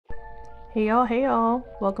Hey y'all,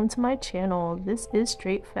 welcome to my channel. This is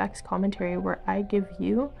Straight Facts Commentary where I give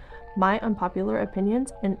you my unpopular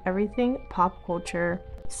opinions in everything pop culture.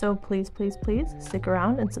 So please stick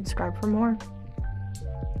around and subscribe for more.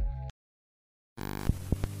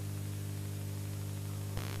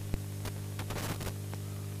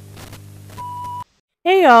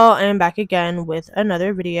 Hey y'all, I'm back again with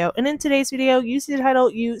another video, and in today's video, you see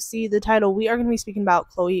the title, we are going to be speaking about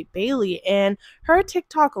Chloe Bailey and her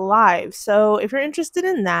TikTok live. So if you're interested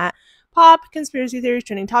in that, pop, conspiracy theories,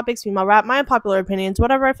 trending topics, female rap, my unpopular opinions,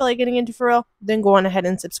 whatever I feel like getting into for real, then go on ahead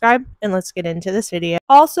and subscribe, and let's get into this video.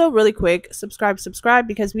 Also, really quick, subscribe,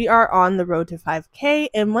 because we are on the road to 5K,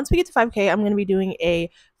 and once we get to 5K, I'm going to be doing a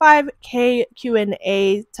 5K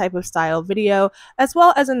Q&A type of style video, as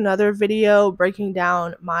well as another video breaking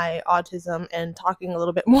down my autism and talking a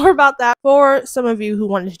little bit more about that for some of you who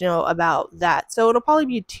wanted to know about that. So it'll probably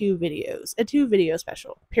be a 2-video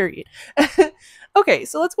special, period. Okay,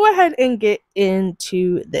 so let's go ahead and get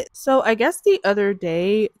into this. So I guess the other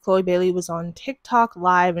day, Chloe Bailey was on TikTok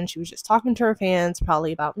live and she was just talking to her fans,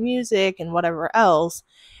 probably about music and whatever else.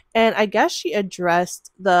 And I guess she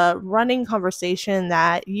addressed the running conversation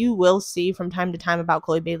that you will see from time to time about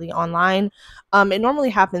Chloe Bailey online. It normally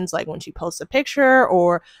happens like when she posts a picture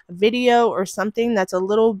or a video or something that's a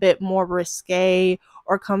little bit more risque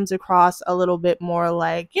or comes across a little bit more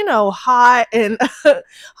like, you know, hot and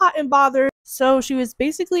hot and bothered. So she was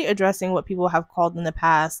basically addressing what people have called in the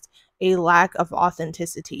past a lack of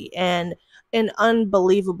authenticity and an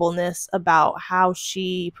unbelievableness about how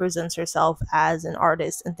she presents herself as an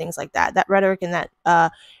artist and things like that. That rhetoric and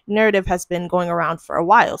that narrative has been going around for a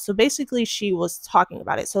while. So basically she was talking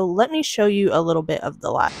about it. So let me show you a little bit of the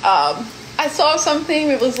live. I saw something,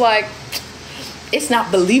 it was like, it's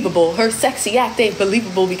not believable. Her sexy act ain't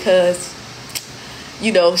believable because,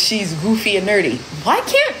 you know, she's goofy and nerdy. Why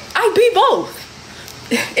can't I be both?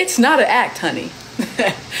 It's not an act, honey.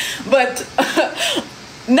 But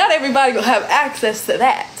not everybody will have access to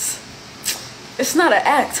that. It's not an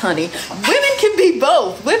act, honey. Women can be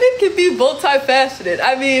both. Women can be multifaceted.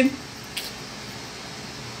 I mean,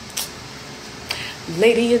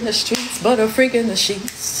 lady in the streets, but a freak in the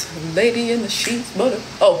sheets. Lady in the sheets, but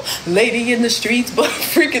lady in the streets, but a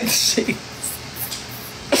freak in the sheets.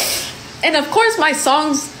 And of course, my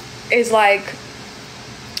songs is like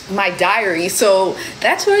my diary. So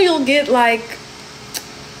that's where you'll get like,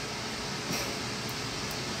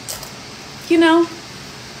 you know,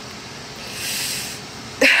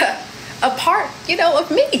 a part, you know,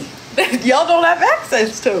 of me that y'all don't have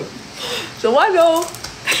access to. So I know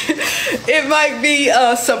it might be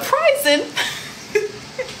surprising.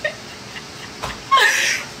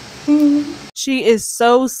 She is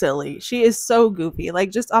so silly. She is so goofy.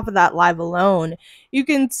 Like, just off of that live alone, you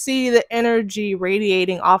can see the energy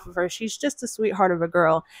radiating off of her. She's just a sweetheart of a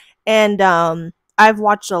girl. And I've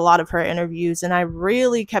watched a lot of her interviews, and I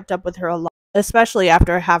really kept up with her a lot, especially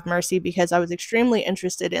after Have Mercy, because I was extremely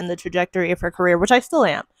interested in the trajectory of her career, which I still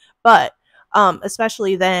am. But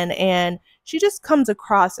especially then, and she just comes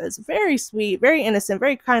across as very sweet, very innocent,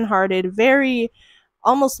 very kind-hearted, very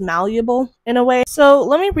almost malleable in a way. So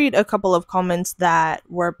let me read a couple of comments that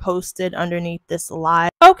were posted underneath this live.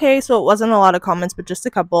 Okay, so it wasn't a lot of comments, but just a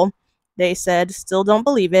couple. They said, still don't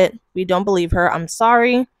believe it. We don't believe her. I'm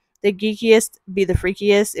sorry. The geekiest be the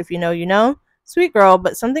freakiest. If you know, you know. Sweet girl,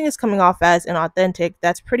 but something is coming off as inauthentic.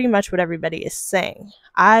 That's pretty much what everybody is saying.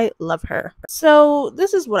 I love her. So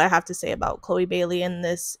this is what I have to say about Chloe Bailey in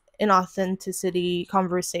this inauthenticity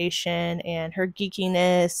conversation and her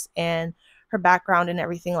geekiness and her background and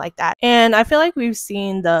everything like that. And I feel like we've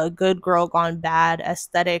seen the good girl gone bad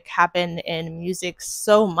aesthetic happen in music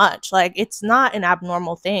so much. Like, it's not an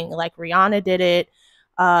abnormal thing. Like, Rihanna did it.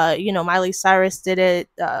 You know, Miley Cyrus did it.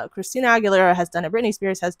 Christina Aguilera has done it. Britney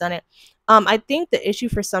Spears has done it. I think the issue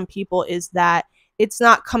for some people is that it's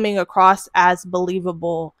not coming across as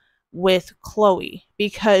believable with Chloe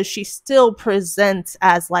because she still presents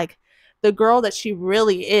as like the girl that she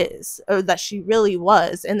really is, or that she really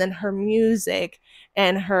was. And then her music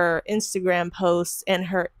and her Instagram posts and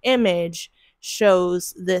her image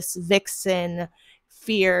shows this vixen,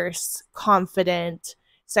 fierce, confident,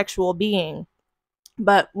 sexual being.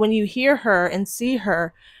 But when you hear her and see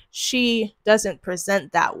her, she doesn't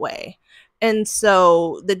present that way. And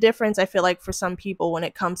so the difference, I feel like, for some people when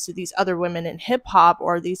it comes to these other women in hip hop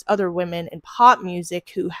or these other women in pop music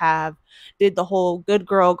who have did the whole good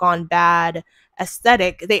girl gone bad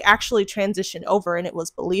aesthetic, they actually transitioned over and it was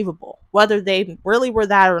believable. Whether they really were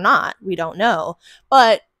that or not, we don't know.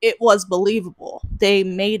 But it was believable. They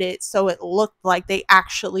made it so it looked like they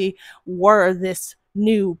actually were this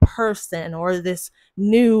new person or this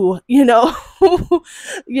new,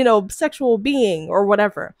 sexual being or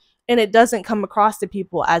whatever. And it doesn't come across to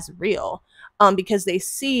people as real. Because they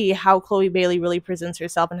see how Chloe Bailey really presents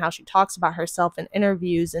herself and how she talks about herself in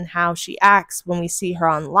interviews and how she acts when we see her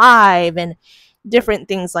on live and different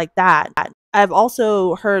things like that. I've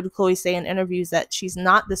also heard Chloe say in interviews that she's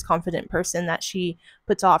not this confident person that she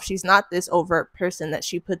puts off. She's not this overt person that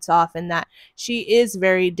she puts off, and that she is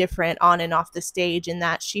very different on and off the stage, and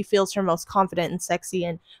that she feels her most confident and sexy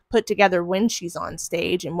and put together when she's on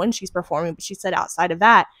stage and when she's performing. But she said outside of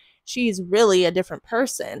that, she's really a different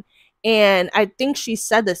person. And I think she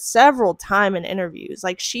said this several times in interviews.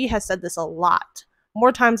 Like, she has said this a lot,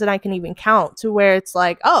 more times than I can even count, to where it's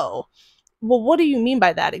like, oh, well, what do you mean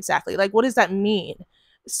by that exactly? Like, what does that mean?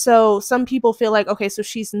 So some people feel like, okay, so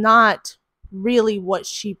she's not really what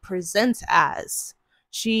she presents as.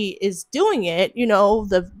 She is doing it,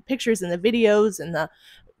 the pictures and the videos and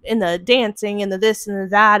the dancing and the this and the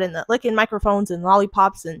that and the licking microphones and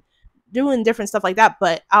lollipops and doing different stuff like that.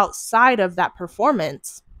 But outside of that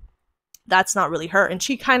performance, that's not really her. And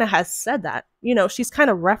she kind of has said that, she's kind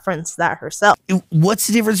of referenced that herself. What's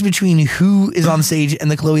the difference between who is on stage and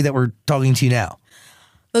the Chloe that we're talking to now?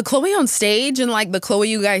 The Chloe on stage and like the Chloe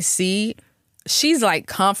you guys see, she's like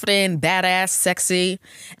confident, badass, sexy.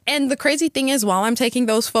 And the crazy thing is, while I'm taking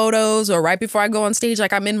those photos or right before I go on stage,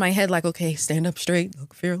 like I'm in my head, like, okay, stand up straight,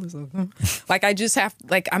 look fearless. Like I just have,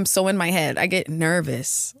 like, I'm so in my head. I get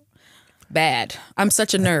nervous. Bad. I'm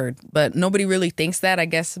such a nerd, but nobody really thinks that, I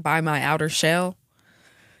guess, by my outer shell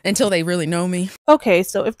until they really know me. Okay,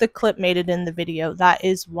 so if the clip made it in the video, that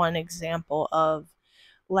is one example of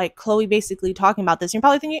like Chloe basically talking about this. You're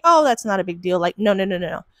probably thinking, oh, that's not a big deal. Like,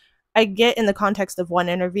 no. I get in the context of one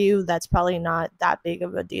interview, that's probably not that big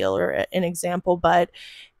of a deal or an example, but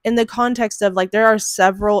in the context of like, there are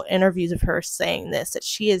several interviews of her saying this, that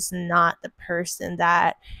she is not the person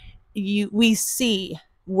that we see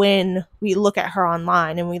when we look at her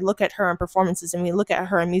online and we look at her in performances and we look at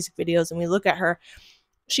her in music videos and we look at her.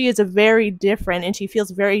 She is a very different, and she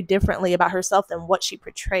feels very differently about herself than what she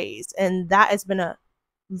portrays. And that has been a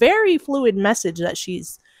very fluid message that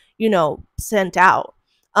she's, sent out.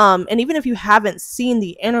 And even if you haven't seen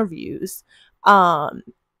the interviews,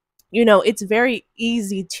 it's very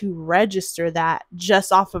easy to register that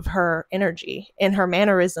just off of her energy and her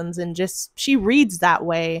mannerisms, and just, she reads that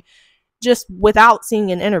way just without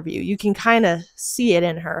seeing an interview. You can kind of see it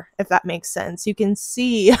in her, if that makes sense. You can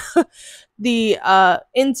see the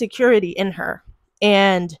insecurity in her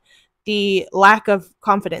and the lack of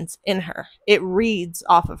confidence in her. It reads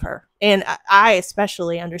off of her. And I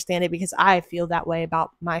especially understand it because I feel that way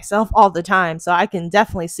about myself all the time. So I can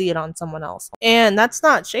definitely see it on someone else. And that's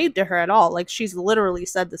not shade to her at all. Like, she's literally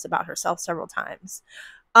said this about herself several times.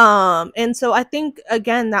 And so I think,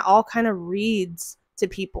 again, that all kind of reads to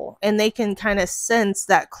people, and they can kind of sense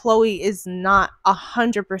that Chloe is not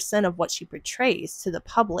 100% of what she portrays to the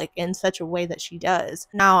public in such a way that she does.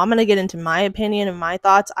 Now, I'm going to get into my opinion and my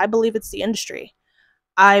thoughts. I believe it's the industry.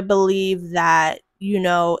 I believe that,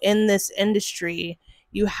 in this industry,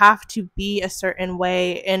 you have to be a certain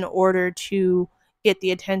way in order to get the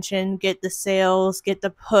attention, get the sales, get the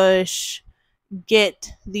push,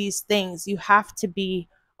 get these things. You have to be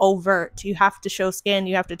overt, you have to show skin,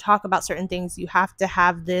 you have to talk about certain things, you have to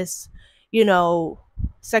have this,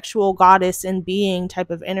 sexual goddess and being type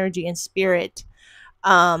of energy and spirit,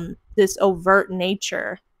 this overt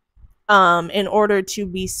nature, in order to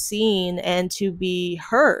be seen and to be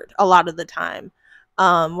heard a lot of the time,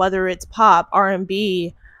 whether it's pop,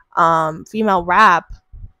 R&B, female rap.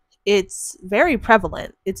 It's very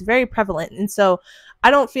prevalent. And so I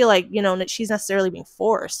don't feel like, she's necessarily being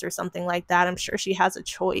forced or something like that. I'm sure she has a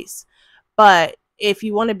choice. But if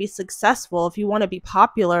you want to be successful, if you want to be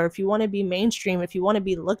popular, if you want to be mainstream, if you want to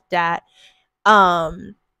be looked at,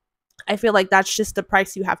 I feel like that's just the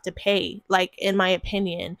price you have to pay, like, in my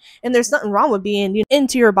opinion. And there's nothing wrong with being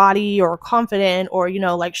into your body or confident or,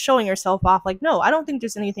 like, showing yourself off. Like, no, I don't think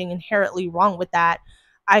there's anything inherently wrong with that.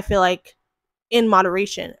 I feel like in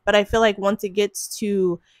moderation. But I feel like once it gets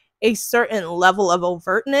to a certain level of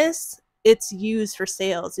overtness, it's used for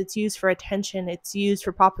sales, it's used for attention, it's used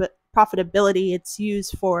for profitability, it's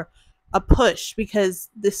used for a push, because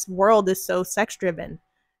this world is so sex driven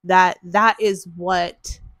that is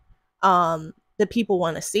what the people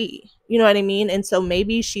want to see. You know what I mean? And so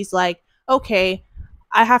maybe she's like, okay,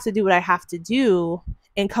 I have to do what I have to do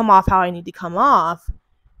and come off how I need to come off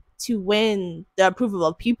to win the approval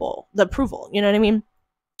of people, you know what I mean?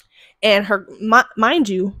 And mind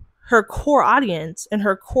you, her core audience and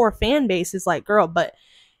her core fan base is like, girl, but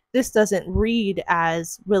this doesn't read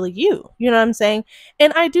as really you. You know what I'm saying?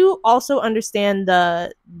 And I do also understand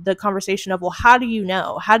the conversation of, well, how do you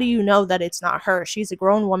know? How do you know that it's not her? She's a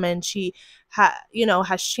grown woman. She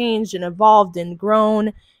has changed and evolved and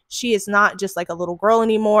grown. She is not just like a little girl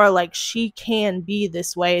anymore. Like, she can be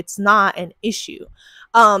this way. It's not an issue.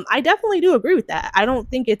 I definitely do agree with that. I don't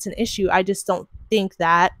think it's an issue. I just don't think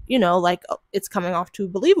that, like, it's coming off too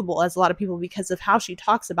believable as a lot of people, because of how she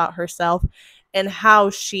talks about herself and how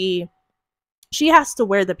she has to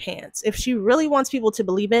wear the pants. If she really wants people to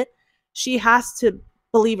believe it, she has to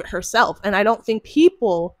believe it herself. And I don't think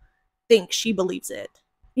people think she believes it.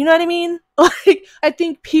 You know what I mean? Like, I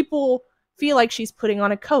think people feel like she's putting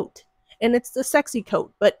on a coat, and it's the sexy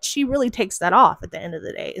coat, but she really takes that off at the end of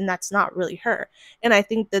the day, and that's not really her. And I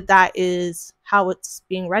think that that is how it's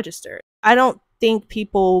being registered. I don't think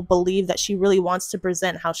people believe that she really wants to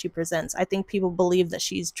present how she presents. I think people believe that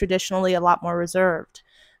she's traditionally a lot more reserved,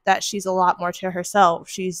 that she's a lot more to herself.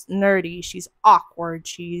 She's nerdy, she's awkward,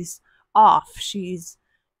 she's off, she's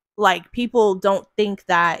like, people don't think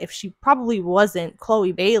that if she probably wasn't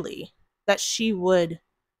Chloe Bailey, that she would,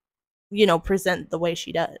 present the way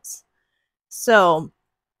she does. So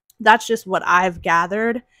that's just what I've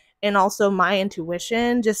gathered. And also, my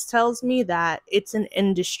intuition just tells me that it's an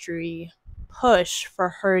industry push for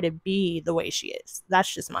her to be the way she is.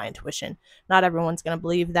 That's just my intuition. Not everyone's going to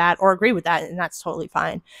believe that or agree with that, and that's totally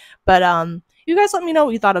fine. But you guys let me know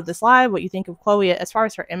what you thought of this live, what you think of Chloe as far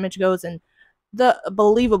as her image goes, and the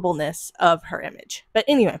believableness of her image. But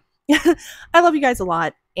anyway, I love you guys a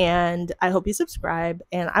lot, and I hope you subscribe,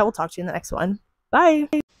 and I will talk to you in the next one. Bye.